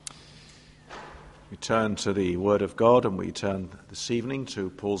We turn to the Word of God, and we turn this evening to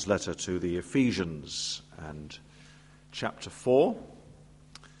Paul's letter to the Ephesians and chapter 4,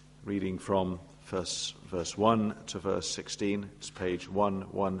 reading from verse 1 to verse 16. It's page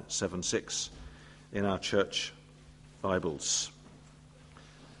 1176 in our church Bibles.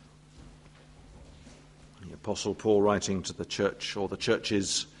 The Apostle Paul writing to the church, or the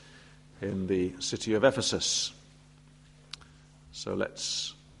churches in the city of Ephesus. So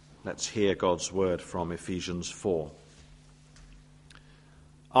let's hear God's word from Ephesians 4.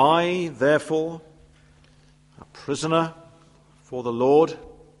 I, therefore, a prisoner for the Lord,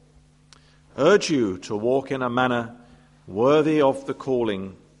 urge you to walk in a manner worthy of the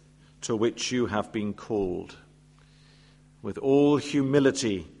calling to which you have been called, with all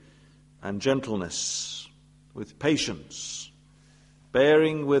humility and gentleness, with patience,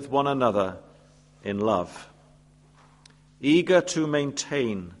 bearing with one another in love, eager to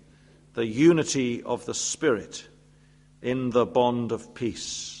maintain the unity of the Spirit in the bond of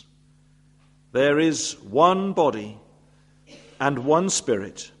peace. There is one body and one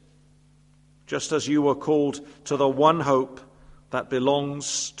Spirit, just as you were called to the one hope that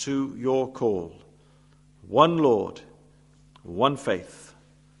belongs to your call. One Lord, one faith,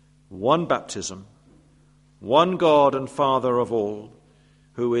 one baptism, one God and Father of all,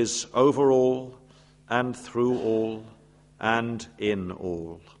 who is over all and through all and in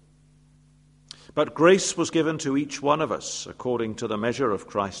all. But grace was given to each one of us according to the measure of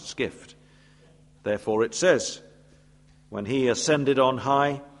Christ's gift. Therefore it says, when he ascended on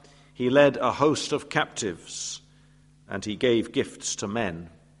high, he led a host of captives, and he gave gifts to men.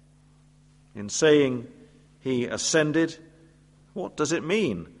 In saying he ascended, what does it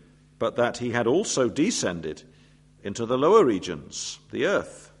mean but that he had also descended into the lower regions, the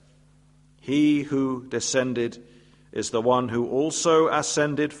earth? He who descended is the one who also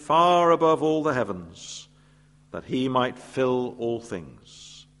ascended far above all the heavens, that he might fill all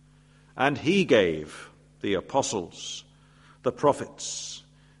things. And he gave the apostles, the prophets,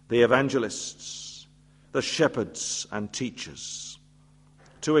 the evangelists, the shepherds and teachers,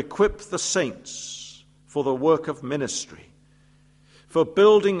 to equip the saints for the work of ministry, for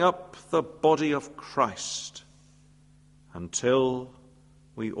building up the body of Christ, until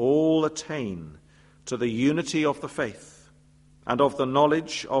we all attain to the unity of the faith and of the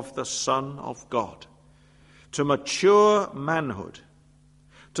knowledge of the Son of God, to mature manhood,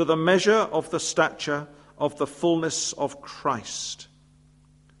 to the measure of the stature of the fullness of Christ,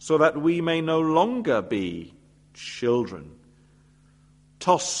 so that we may no longer be children,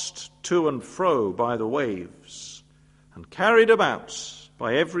 tossed to and fro by the waves, and carried about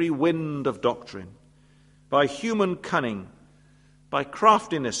by every wind of doctrine, by human cunning, by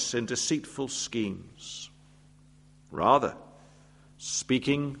craftiness in deceitful schemes. Rather,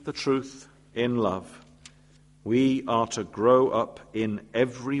 speaking the truth in love, we are to grow up in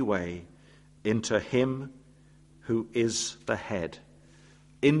every way into him who is the head,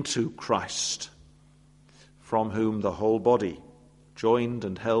 into Christ, from whom the whole body, joined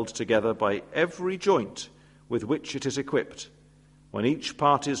and held together by every joint with which it is equipped, when each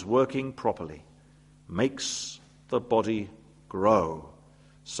part is working properly, makes the body grow,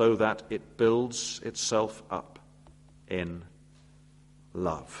 so that it builds itself up in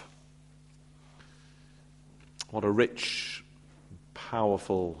love. What a rich,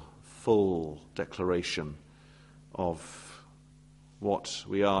 powerful, full declaration of what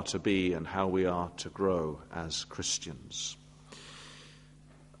we are to be and how we are to grow as Christians.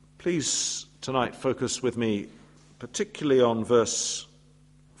 Please tonight focus with me particularly on verse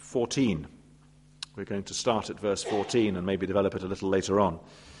 14. We're going to start at verse 14 and maybe develop it a little later on.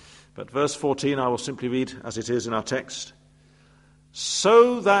 But verse 14 I will simply read as it is in our text.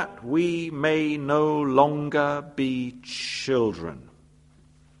 So that we may no longer be children,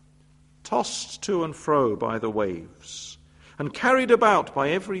 tossed to and fro by the waves, and carried about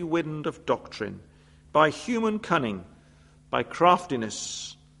by every wind of doctrine, by human cunning, by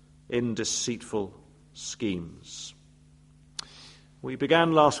craftiness in deceitful schemes. We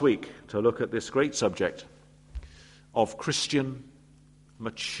began last week to look at this great subject of Christian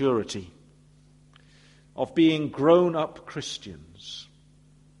maturity, of being grown-up Christians.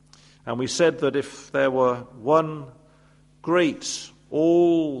 And we said that if there were one great,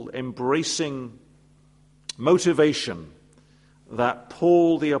 all-embracing motivation that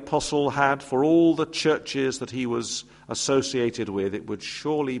Paul the Apostle had for all the churches that he was associated with, it would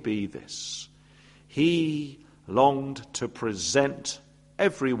surely be this. He longed to present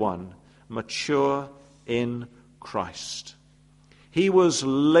everyone mature in Christ. He was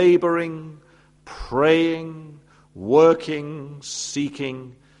laboring, praying, working,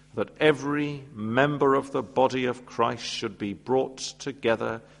 seeking that every member of the body of Christ should be brought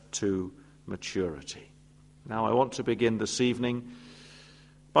together to maturity. Now, I want to begin this evening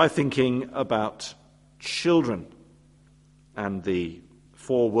by thinking about children and the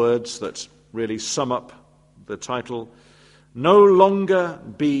 4 words that really sum up the title, No Longer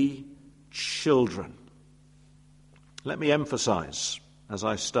Be Children. Let me emphasize as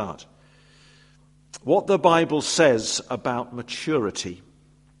I start what the Bible says about maturity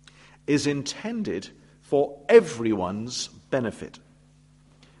is intended for everyone's benefit.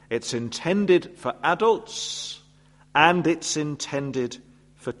 It's intended for adults and it's intended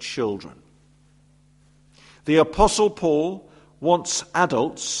for children. The Apostle Paul wants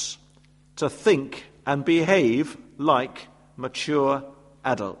adults to think and behave like mature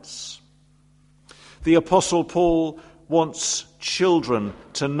adults. The Apostle Paul wants children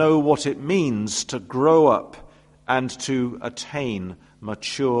to know what it means to grow up and to attain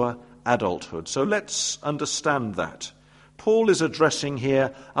mature adulthood. So let's understand that. Paul is addressing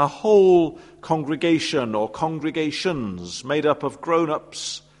here a whole congregation or congregations made up of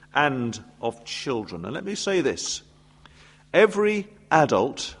grown-ups and of children. And let me say this. Every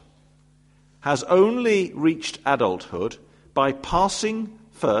adult has only reached adulthood by passing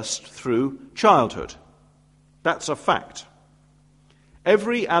first through childhood. That's a fact.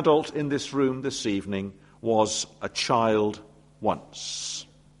 Every adult in this room this evening was a child once.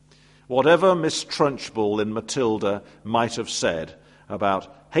 Whatever Miss Trunchbull in Matilda might have said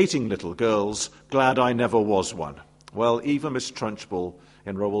about hating little girls, glad I never was one. Well, even Miss Trunchbull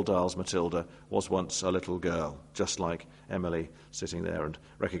in Roald Dahl's Matilda was once a little girl, just like Emily sitting there and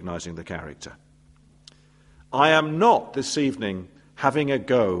recognizing the character. I am not this evening having a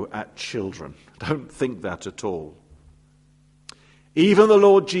go at children. Don't think that at all. Even the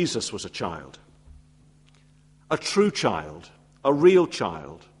Lord Jesus was a child, a true child, a real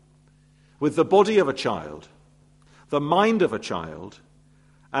child, with the body of a child, the mind of a child,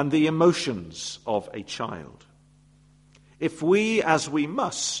 and the emotions of a child. If we, as we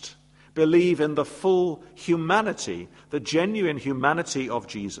must, believe in the full humanity, the genuine humanity of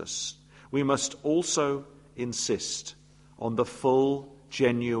Jesus, we must also insist on the full,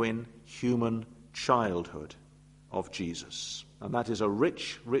 genuine human childhood of Jesus. And that is a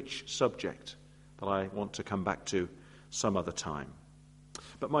rich, rich subject that I want to come back to some other time.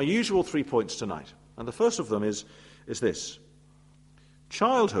 But my usual 3 points tonight, and the first of them is this.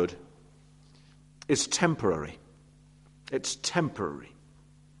 Childhood is temporary. It's temporary.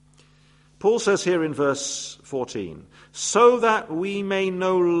 Paul says here in verse 14, so that we may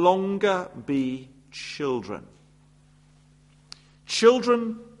no longer be children.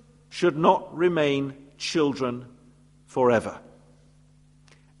 Children should not remain children forever.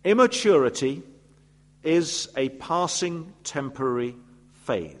 Immaturity is a passing temporary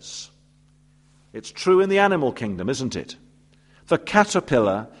phase. It's true in the animal kingdom, isn't it? The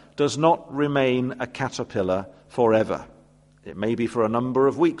caterpillar does not remain a caterpillar forever. It may be for a number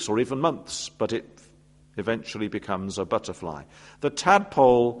of weeks or even months, but it eventually becomes a butterfly. The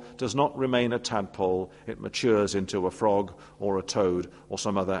tadpole does not remain a tadpole. It matures into a frog or a toad or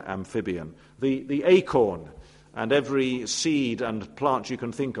some other amphibian. The acorn and every seed and plant you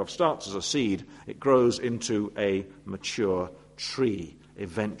can think of starts as a seed. It grows into a mature tree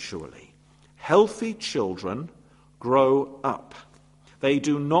eventually. Healthy children grow up. They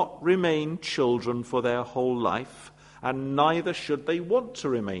do not remain children for their whole life, and neither should they want to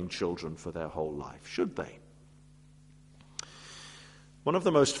remain children for their whole life, should they? One of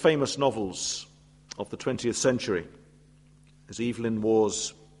the most famous novels of the 20th century is Evelyn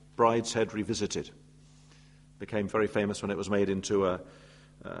Waugh's Brideshead Revisited. It became very famous when it was made into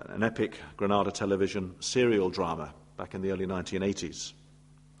an epic Granada television serial drama back in the early 1980s.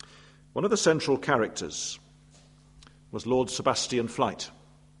 One of the central characters was Lord Sebastian Flyte.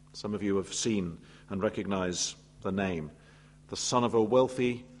 Some of you have seen and recognize the name. The son of a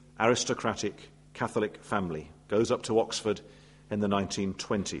wealthy, aristocratic Catholic family. Goes up to Oxford in the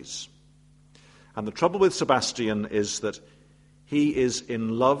 1920s. And the trouble with Sebastian is that he is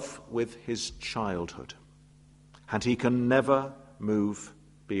in love with his childhood. And he can never move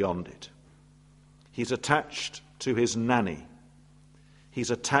beyond it. He's attached to his nanny. He's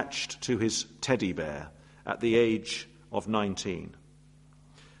attached to his teddy bear at the age of 19.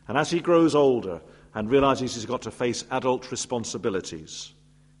 And as he grows older and realizes he's got to face adult responsibilities,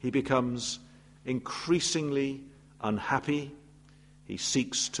 he becomes increasingly unhappy. He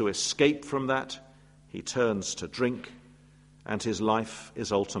seeks to escape from that. He turns to drink, and his life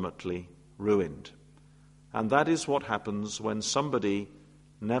is ultimately ruined. And that is what happens when somebody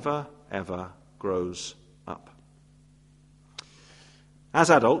never, ever grows up. As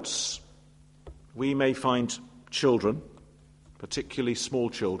adults, we may find children, particularly small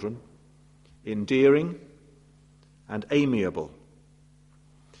children, endearing and amiable.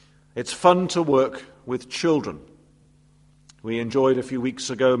 It's fun to work with children. We enjoyed a few weeks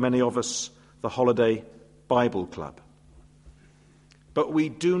ago, many of us, the Holiday Bible Club. But we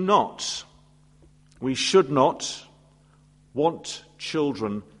should not want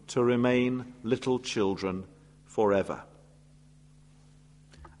children to remain little children forever.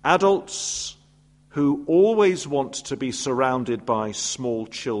 Adults who always want to be surrounded by small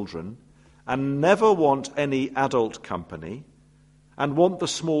children and never want any adult company and want the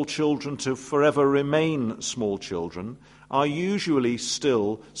small children to forever remain small children are usually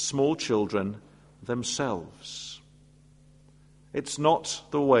still small children themselves. It's not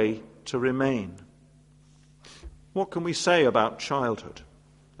the way to remain. What can we say about childhood,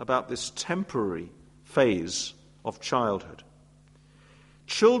 about this temporary phase of childhood?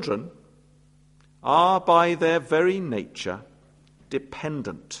 Children are by their very nature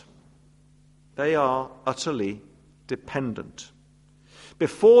dependent. They are utterly dependent.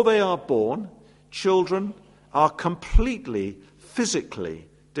 Before they are born, children are completely physically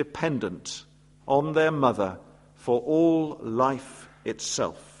dependent on their mother for all life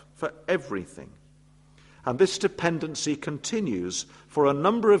itself, for everything. And this dependency continues for a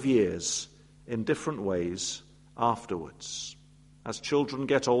number of years in different ways afterwards. As children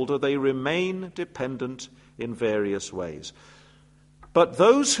get older, they remain dependent in various ways. But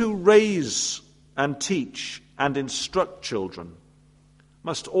those who raise and teach and instruct children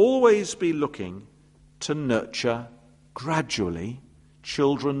must always be looking to nurture gradually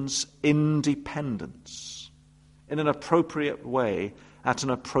children's independence in an appropriate way at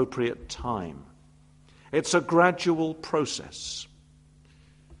an appropriate time. It's a gradual process.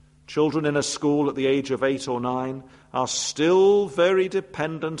 Children in a school at the age of 8 or 9 are still very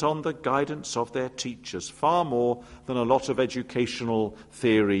dependent on the guidance of their teachers, far more than a lot of educational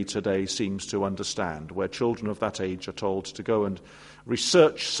theory today seems to understand, where children of that age are told to go and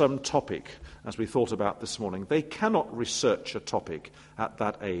research some topic, as we thought about this morning. They cannot research a topic at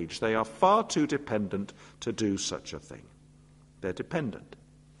that age. They are far too dependent to do such a thing. They're dependent.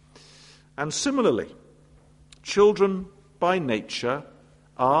 And similarly, children by nature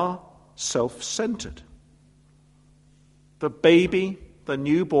are self-centered. The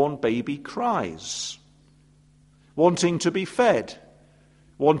newborn baby cries, wanting to be fed,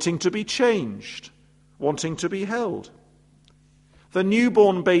 wanting to be changed, wanting to be held. The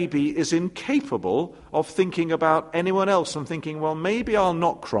newborn baby is incapable of thinking about anyone else and thinking, well, maybe I'll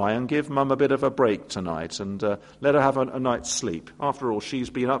not cry and give Mum a bit of a break tonight and let her have a night's sleep. After all, she's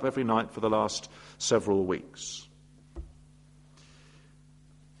been up every night for the last several weeks.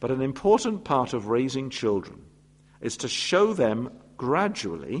 But an important part of raising children is to show them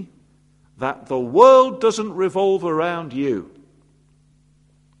gradually that the world doesn't revolve around you.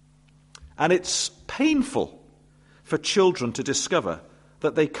 And it's painful for children to discover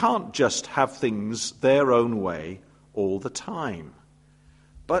that they can't just have things their own way all the time.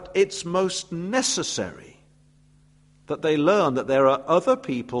 But it's most necessary that they learn that there are other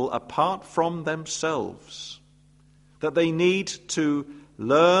people apart from themselves, that they need to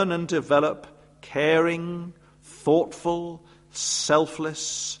learn and develop caring, thoughtful,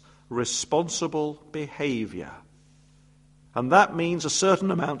 selfless, responsible behavior. And that means a certain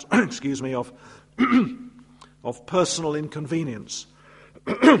amount, of personal inconvenience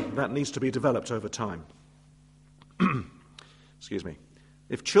that needs to be developed over time.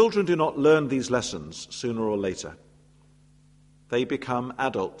 If children do not learn these lessons sooner or later, they become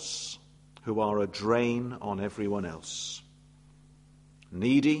adults who are a drain on everyone else.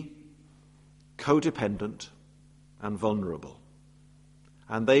 Needy, codependent, and vulnerable.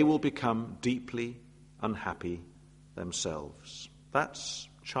 And they will become deeply unhappy themselves. That's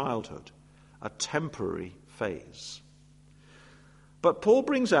childhood, a temporary phase. But Paul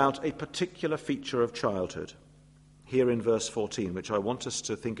brings out a particular feature of childhood here in verse 14, which I want us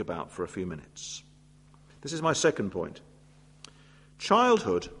to think about for a few minutes. This is my second point.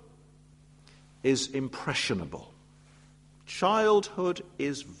 Childhood is impressionable. Childhood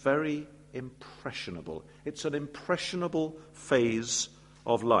is very impressionable. It's an impressionable phase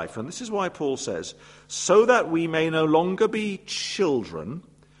of life. And this is why Paul says, so that we may no longer be children,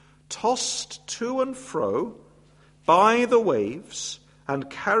 tossed to and fro by the waves and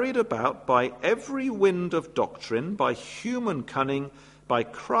carried about by every wind of doctrine, by human cunning, by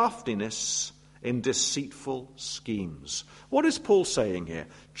craftiness in deceitful schemes. What is Paul saying here?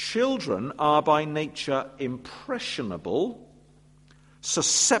 Children are by nature impressionable,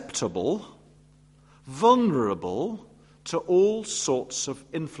 susceptible, vulnerable to all sorts of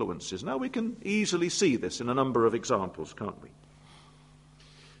influences. Now, we can easily see this in a number of examples, can't we?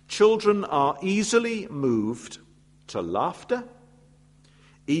 Children are easily moved to laughter,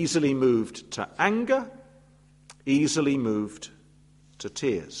 easily moved to anger, easily moved to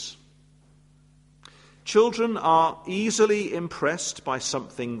tears. Children are easily impressed by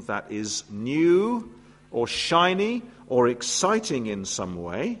something that is new or shiny or exciting in some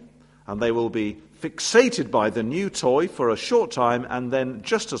way, and they will be fixated by the new toy for a short time, and then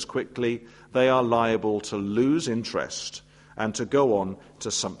just as quickly they are liable to lose interest and to go on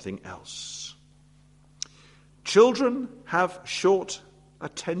to something else. Children have short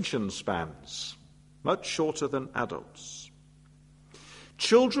attention spans, much shorter than adults.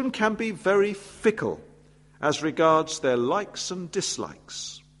 Children can be very fickle as regards their likes and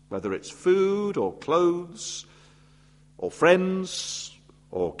dislikes, whether it's food or clothes or friends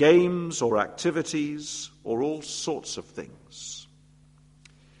or games or activities or all sorts of things.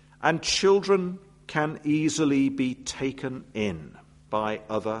 And children can easily be taken in by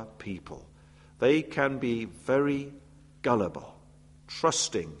other people. They can be very gullible,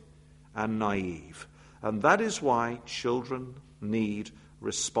 trusting, and naive. And that is why children need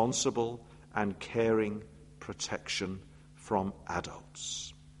responsible and caring protection from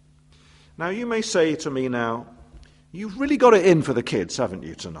adults. Now, you may say to me now, you've really got it in for the kids, haven't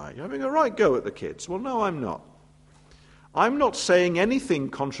you, tonight? You're having a right go at the kids. Well, no, I'm not. I'm not saying anything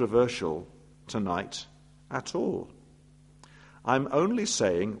controversial tonight at all. I'm only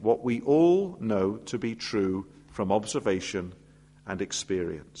saying what we all know to be true from observation and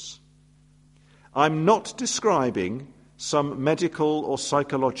experience. I'm not describing some medical or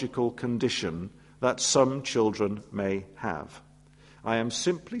psychological condition that some children may have. I am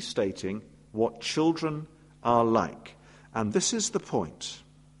simply stating what children are like. And this is the point.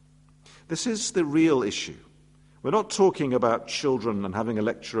 This is the real issue. We're not talking about children and having a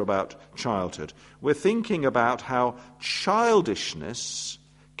lecture about childhood. We're thinking about how childishness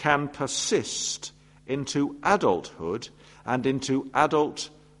can persist into adulthood and into adult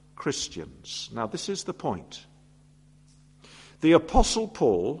Christians. Now, this is the point. The Apostle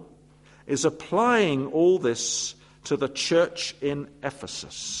Paul is applying all this to the church in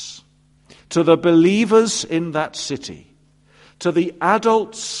Ephesus, to the believers in that city, to the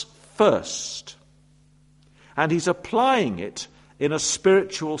adults first. And he's applying it in a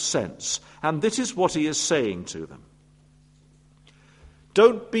spiritual sense. And this is what he is saying to them.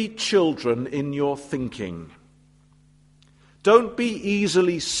 Don't be children in your thinking. Don't be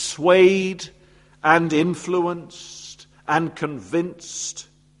easily swayed and influenced and convinced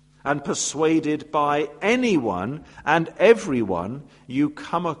and persuaded by anyone and everyone you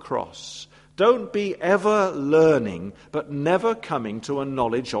come across. Don't be ever learning but never coming to a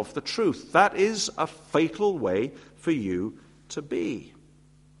knowledge of the truth. That is a fatal way for you to be.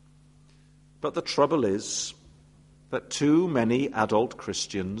 But the trouble is that too many adult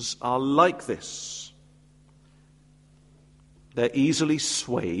Christians are like this. They're easily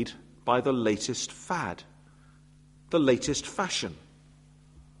swayed by the latest fad, the latest fashion,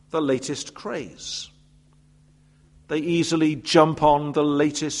 the latest craze. They easily jump on the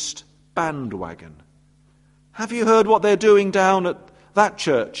latest bandwagon. Have you heard what they're doing down at that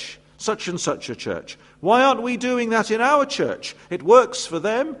church, such and such a church? Why aren't we doing that in our church? It works for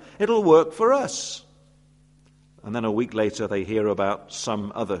them, it'll work for us. And then a week later they hear about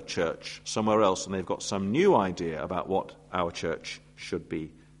some other church somewhere else, and they've got some new idea about what our church should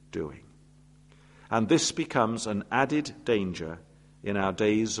be doing. And this becomes an added danger in our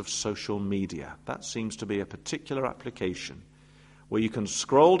days of social media. That seems to be a particular application where you can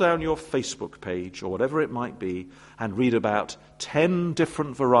scroll down your Facebook page or whatever it might be and read about 10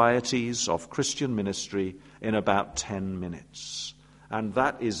 different varieties of Christian ministry in about 10 minutes. And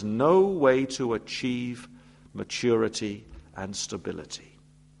that is no way to achieve maturity and stability.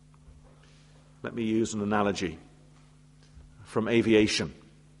 Let me use an analogy from aviation.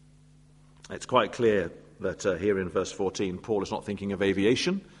 It's quite clear that here in verse 14, Paul is not thinking of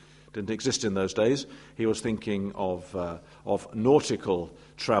aviation. It didn't exist in those days. He was thinking of nautical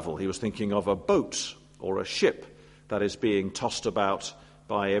travel. He was thinking of a boat or a ship that is being tossed about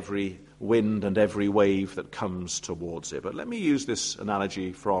by every wind and every wave that comes towards it. But let me use this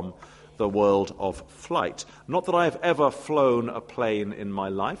analogy from the world of flight. Not that I have ever flown a plane in my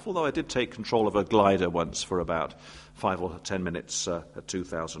life, although I did take control of a glider once for about 5 or 10 minutes at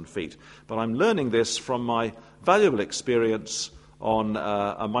 2,000 feet. But I'm learning this from my valuable experience on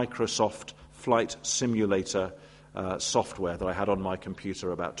a Microsoft flight simulator software that I had on my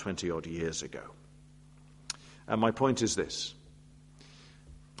computer about 20-odd years ago. And my point is this.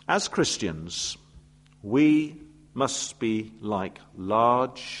 As Christians, we must be like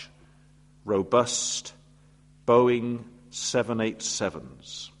large, robust Boeing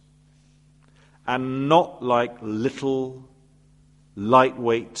 787s, and not like little,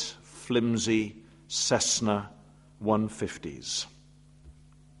 lightweight, flimsy Cessna 150s.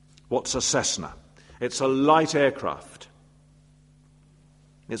 What's a Cessna? It's a light aircraft.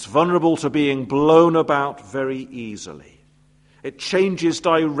 It's vulnerable to being blown about very easily. It changes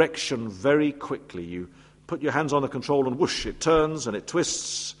direction very quickly. You put your hands on the control and whoosh, it turns and it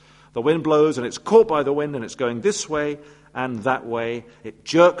twists. The wind blows and it's caught by the wind and it's going this way and that way. It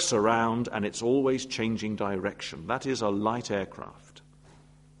jerks around and it's always changing direction. That is a light aircraft.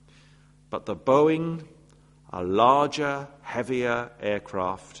 But the Boeing, a larger, heavier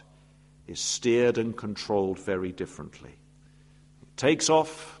aircraft, is steered and controlled very differently. It takes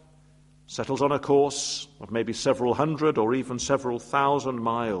off, settles on a course of maybe several hundred or even several thousand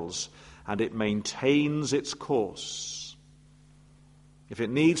miles, and it maintains its course. If it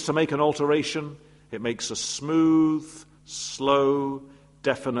needs to make an alteration, it makes a smooth, slow,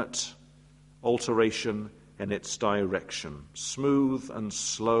 definite alteration in its direction. Smooth and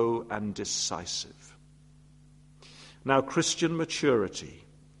slow and decisive. Now, Christian maturity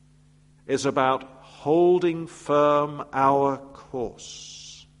is about holding firm our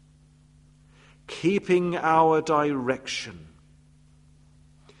course, keeping our direction,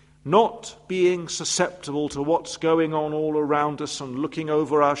 not being susceptible to what's going on all around us and looking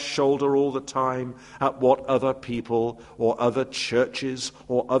over our shoulder all the time at what other people or other churches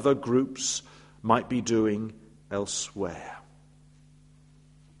or other groups might be doing elsewhere.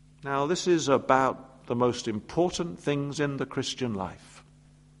 Now, this is about the most important things in the Christian life.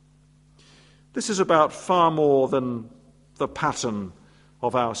 This is about far more than the pattern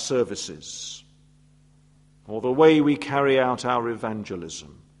of our services, or the way we carry out our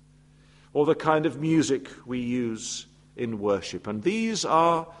evangelism, or the kind of music we use in worship. And these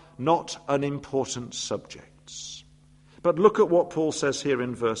are not unimportant subjects. But look at what Paul says here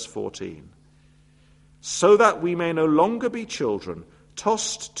in verse 14. So that we may no longer be children,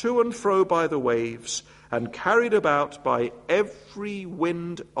 tossed to and fro by the waves, and carried about by every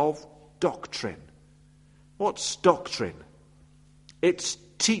wind of doctrine. What's doctrine? It's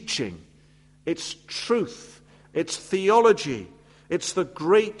teaching. It's truth. It's theology. It's the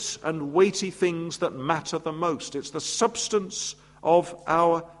great and weighty things that matter the most. It's the substance of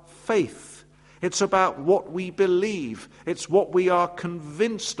our faith. It's about what we believe. It's what we are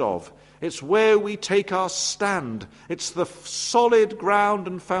convinced of. It's where we take our stand. It's the solid ground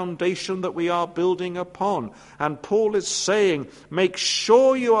and foundation that we are building upon. And Paul is saying, make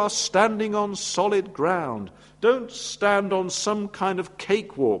sure you are standing on solid ground. Don't stand on some kind of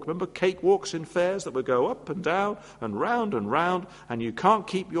cakewalk. Remember cakewalks in fairs that would go up and down and round, and you can't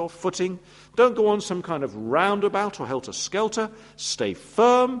keep your footing? Don't go on some kind of roundabout or helter-skelter. Stay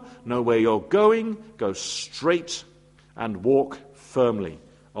firm, know where you're going, go straight and walk firmly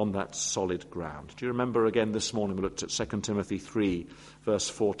on that solid ground. Do you remember again this morning we looked at 2 Timothy 3, verse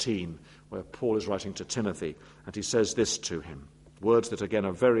 14, where Paul is writing to Timothy, and he says this to him, words that again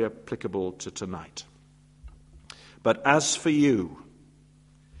are very applicable to tonight. But as for you,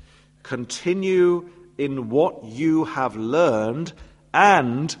 continue in what you have learned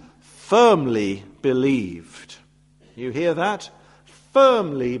and firmly believed. You hear that?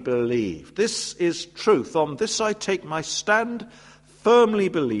 Firmly believed. This is truth. On this I take my stand. Firmly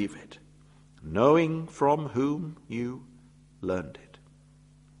believe it, knowing from whom you learned it.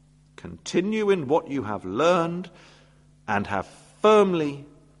 Continue in what you have learned and have firmly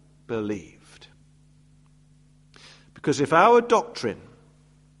believed. Because if our doctrine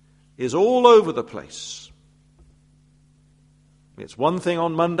is all over the place, it's one thing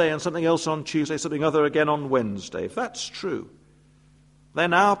on Monday and something else on Tuesday, something other again on Wednesday, if that's true,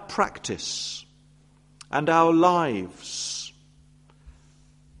 then our practice and our lives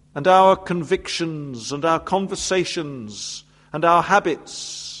and our convictions and our conversations and our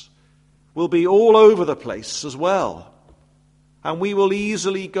habits will be all over the place as well. And we will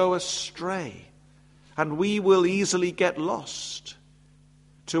easily go astray. And we will easily get lost,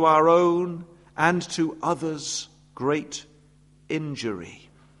 to our own and to others' great injury.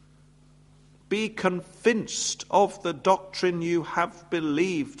 Be convinced of the doctrine you have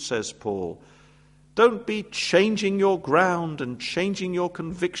believed, says Paul. Don't be changing your ground and changing your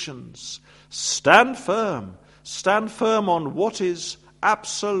convictions. Stand firm. Stand firm on what is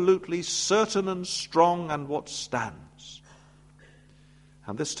absolutely certain and strong and what stands.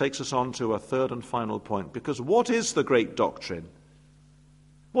 And this takes us on to a third and final point, because what is the great doctrine?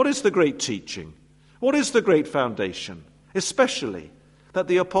 What is the great teaching? What is the great foundation? Especially that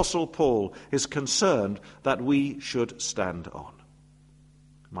the Apostle Paul is concerned that we should stand on.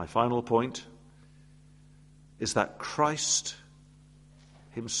 My final point is that Christ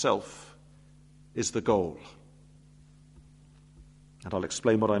himself is the goal. And I'll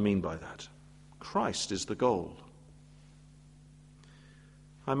explain what I mean by that. Christ is the goal.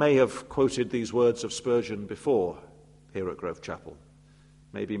 I may have quoted these words of Spurgeon before here at Grove Chapel,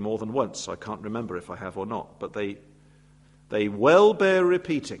 maybe more than once. I can't remember if I have or not, but they well bear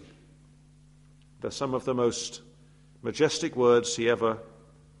repeating. They're some of the most majestic words he ever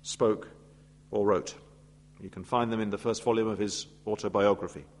spoke or wrote. You can find them in the first volume of his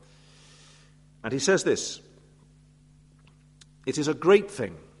autobiography. And he says this: "It is a great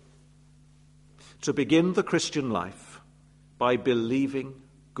thing to begin the Christian life by believing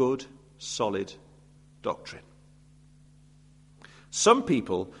good, solid doctrine. Some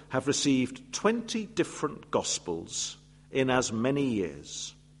people have received 20 different gospels in as many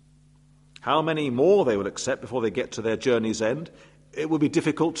years. How many more they will accept before they get to their journey's end, it will be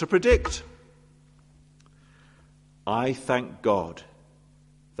difficult to predict. I thank God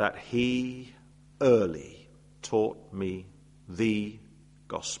that he early taught me the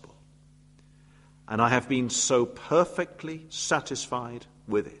gospel, and I have been so perfectly satisfied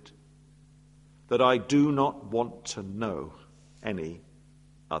with it that I do not want to know any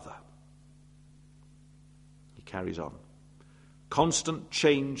other." He carries on. "Constant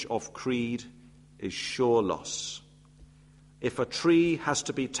change of creed is sure loss. If a tree has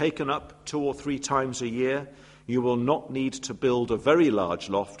to be taken up 2 or 3 times a year, you will not need to build a very large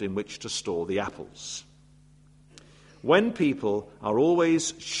loft in which to store the apples. When people are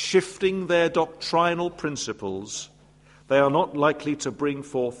always shifting their doctrinal principles, they are not likely to bring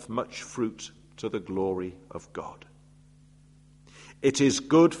forth much fruit to the glory of God. It is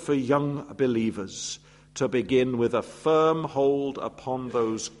good for young believers to begin with a firm hold upon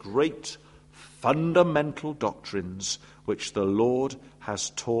those great fundamental doctrines which the Lord has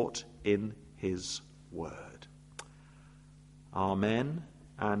taught in his word." Amen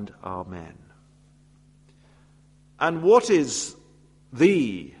and amen. And what is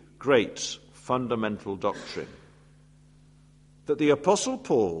the great fundamental doctrine that the Apostle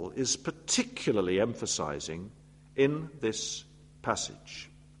Paul is particularly emphasizing in this passage?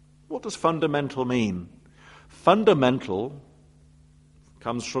 What does fundamental mean? Fundamental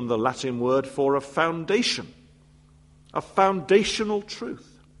comes from the Latin word for a foundation, a foundational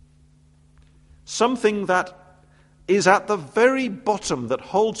truth, something that is at the very bottom that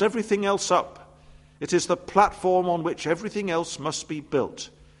holds everything else up. It is the platform on which everything else must be built.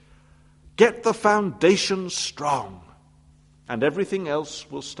 Get the foundation strong, and everything else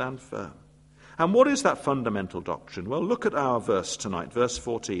will stand firm. And what is that fundamental doctrine? Well, look at our verse tonight, verse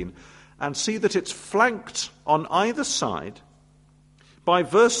 14, and see that it's flanked on either side by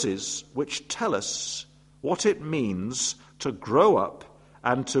verses which tell us what it means to grow up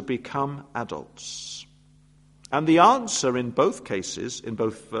and to become adults. And the answer in both cases, in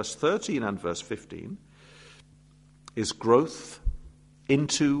both verse 13 and verse 15, is growth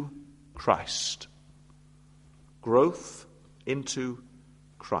into Christ. Growth into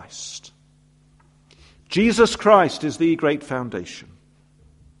Christ. Jesus Christ is the great foundation.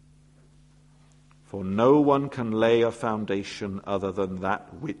 For no one can lay a foundation other than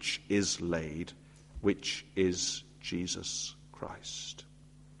that which is laid, which is Jesus Christ.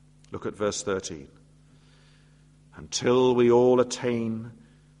 Look at verse 13. "Until we all attain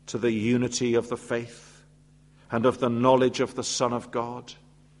to the unity of the faith and of the knowledge of the Son of God,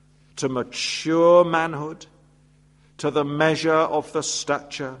 to mature manhood, to the measure of the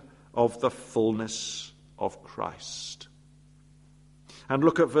stature of the fullness of Christ." And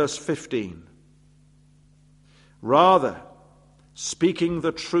look at verse 15. "Rather, speaking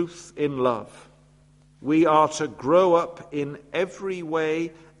the truth in love, we are to grow up in every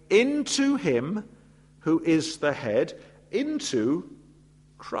way into him who is the head, into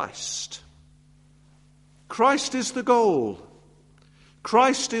Christ." Christ is the goal.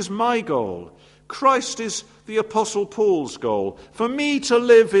 Christ is my goal. Christ is the Apostle Paul's goal. For me to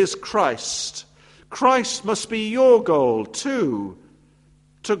live is Christ. Christ must be your goal too.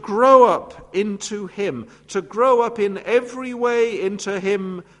 To grow up into him, to grow up in every way into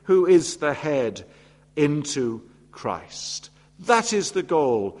him who is the head, into Christ. That is the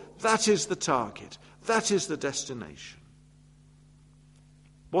goal. That is the target. That is the destination.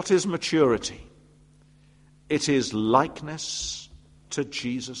 What is maturity? It is likeness to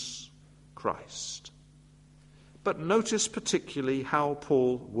Jesus Christ. But notice particularly how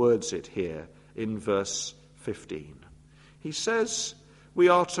Paul words it here in verse 15. He says we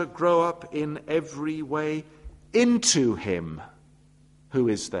are to grow up in every way into him who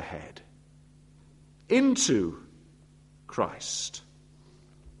is the head. Into Christ.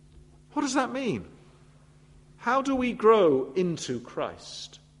 What does that mean? How do we grow into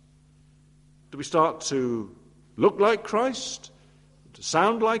Christ? Do we start to look like Christ? To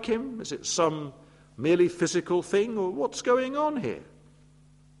sound like him? Is it some merely physical thing? Or what's going on here?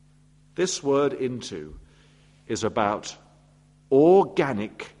 This word into is about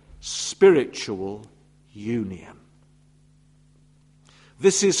organic spiritual union.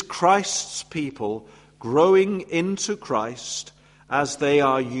 This is Christ's people growing into Christ as they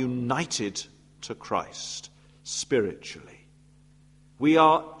are united to Christ spiritually. We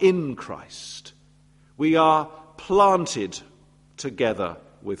are in Christ. We are planted together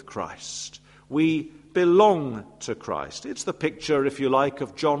with Christ. We belong to Christ. It's the picture, if you like,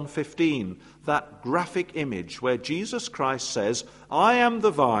 of John 15, that graphic image where Jesus Christ says, I am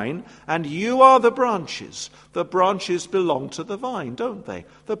the vine and you are the branches. The branches belong to the vine, don't they?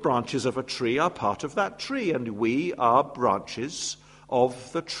 The branches of a tree are part of that tree, and we are branches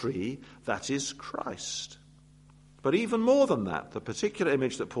of the tree that is Christ. But even more than that, the particular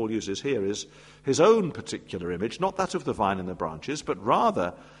image that Paul uses here is his own particular image, not that of the vine and the branches, but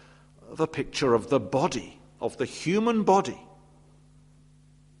rather the picture of the body, of the human body.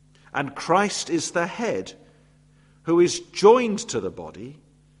 And Christ is the head who is joined to the body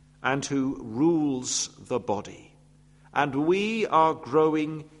and who rules the body. And we are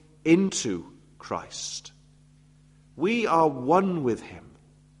growing into Christ. We are one with him.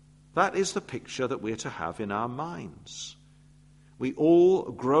 That is the picture that we're to have in our minds. We all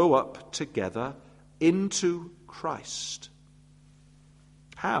grow up together into Christ.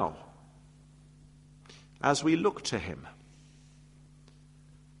 How? As we look to him.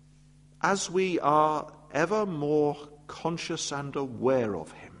 As we are ever more conscious and aware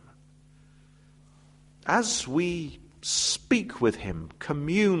of him. As we speak with him,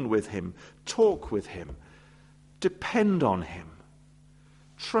 commune with him, talk with him, depend on him,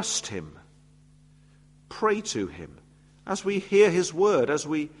 trust him, pray to him, as we hear his word, as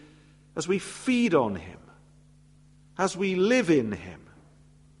we feed on him, as we live in him.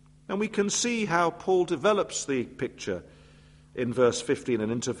 And we can see how Paul develops the picture in verse 15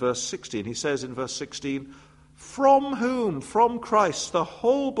 and into verse 16. He says in verse 16, from whom, from Christ, the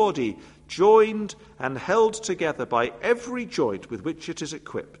whole body, joined and held together by every joint with which it is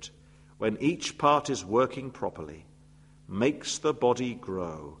equipped, when each part is working properly, makes the body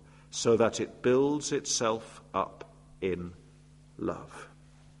grow so that it builds itself up in love.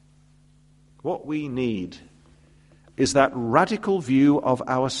 What we need is that radical view of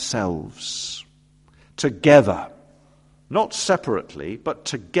ourselves together, not separately, but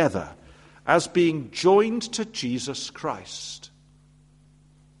together, as being joined to Jesus Christ.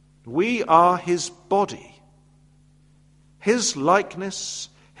 We are his body. His likeness,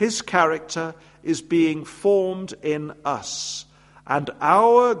 his character is being formed in us. And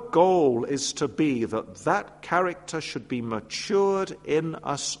our goal is to be that that character should be matured in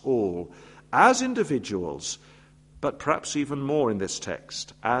us all, as individuals, but perhaps even more in this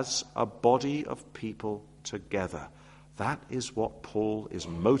text, as a body of people together. That is what Paul is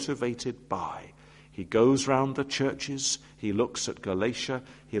motivated by. He goes round the churches, he looks at Galatia,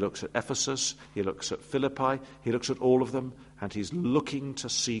 he looks at Ephesus, he looks at Philippi, he looks at all of them, and he's looking to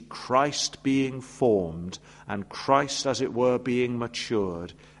see Christ being formed and Christ, as it were, being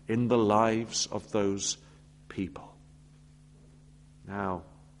matured in the lives of those people. Now,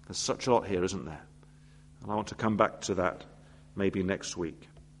 there's such a lot here, isn't there? And I want to come back to that maybe next week.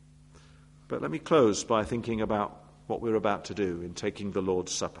 But let me close by thinking about what we're about to do in taking the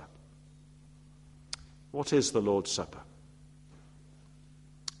Lord's Supper. What is the Lord's Supper?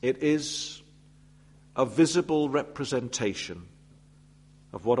 It is a visible representation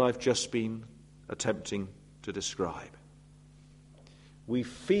of what I've just been attempting to describe. We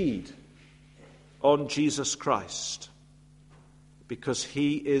feed on Jesus Christ because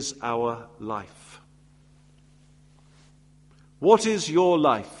he is our life. What is your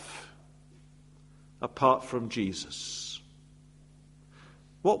life apart from Jesus?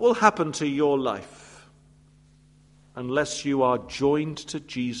 What will happen to your life unless you are joined to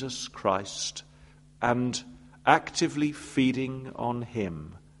Jesus Christ and actively feeding on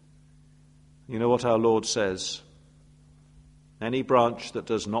him? You know what our Lord says? Any branch that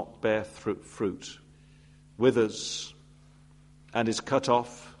does not bear fruit withers and is cut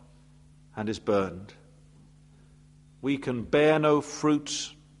off and is burned. We can bear no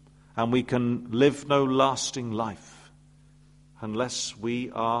fruit and we can live no lasting life unless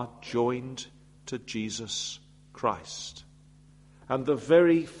we are joined to Jesus Christ. And the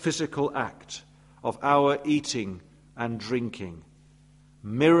very physical act of our eating and drinking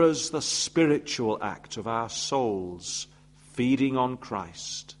mirrors the spiritual act of our souls feeding on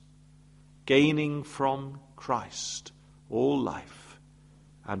Christ, gaining from Christ all life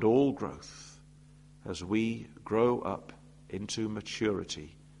and all growth as we grow up into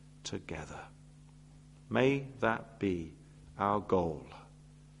maturity together. May that be our goal,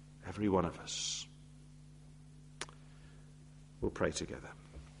 every one of us. We'll pray together.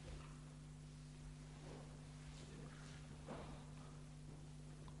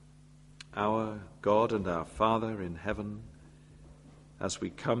 Our God and our Father in heaven, as we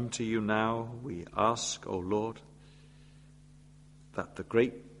come to you now, we ask, O Lord, that the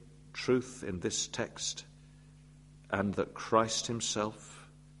great truth in this text, and that Christ himself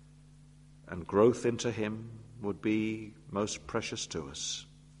and growth into him would be most precious to us.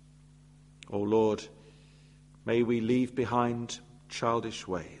 O Lord, may we leave behind childish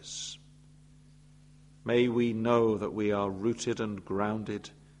ways. May we know that we are rooted and grounded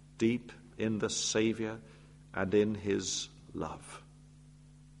deep in the Saviour and in his love.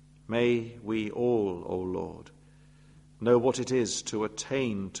 May we all, O Lord, know what it is to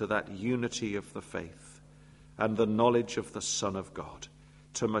attain to that unity of the faith and the knowledge of the Son of God,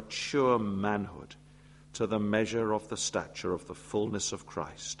 to mature manhood, to the measure of the stature of the fullness of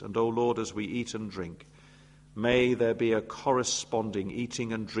Christ. And, O Lord, as we eat and drink, may there be a corresponding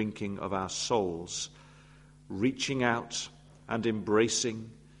eating and drinking of our souls, reaching out and embracing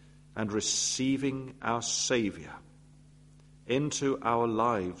and receiving our Saviour into our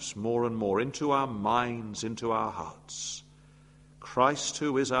lives more and more, into our minds, into our hearts. Christ,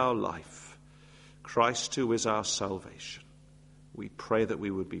 who is our life, Christ, who is our salvation. We pray that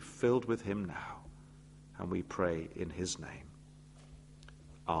we would be filled with him now, and we pray in his name.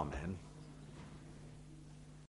 Amen.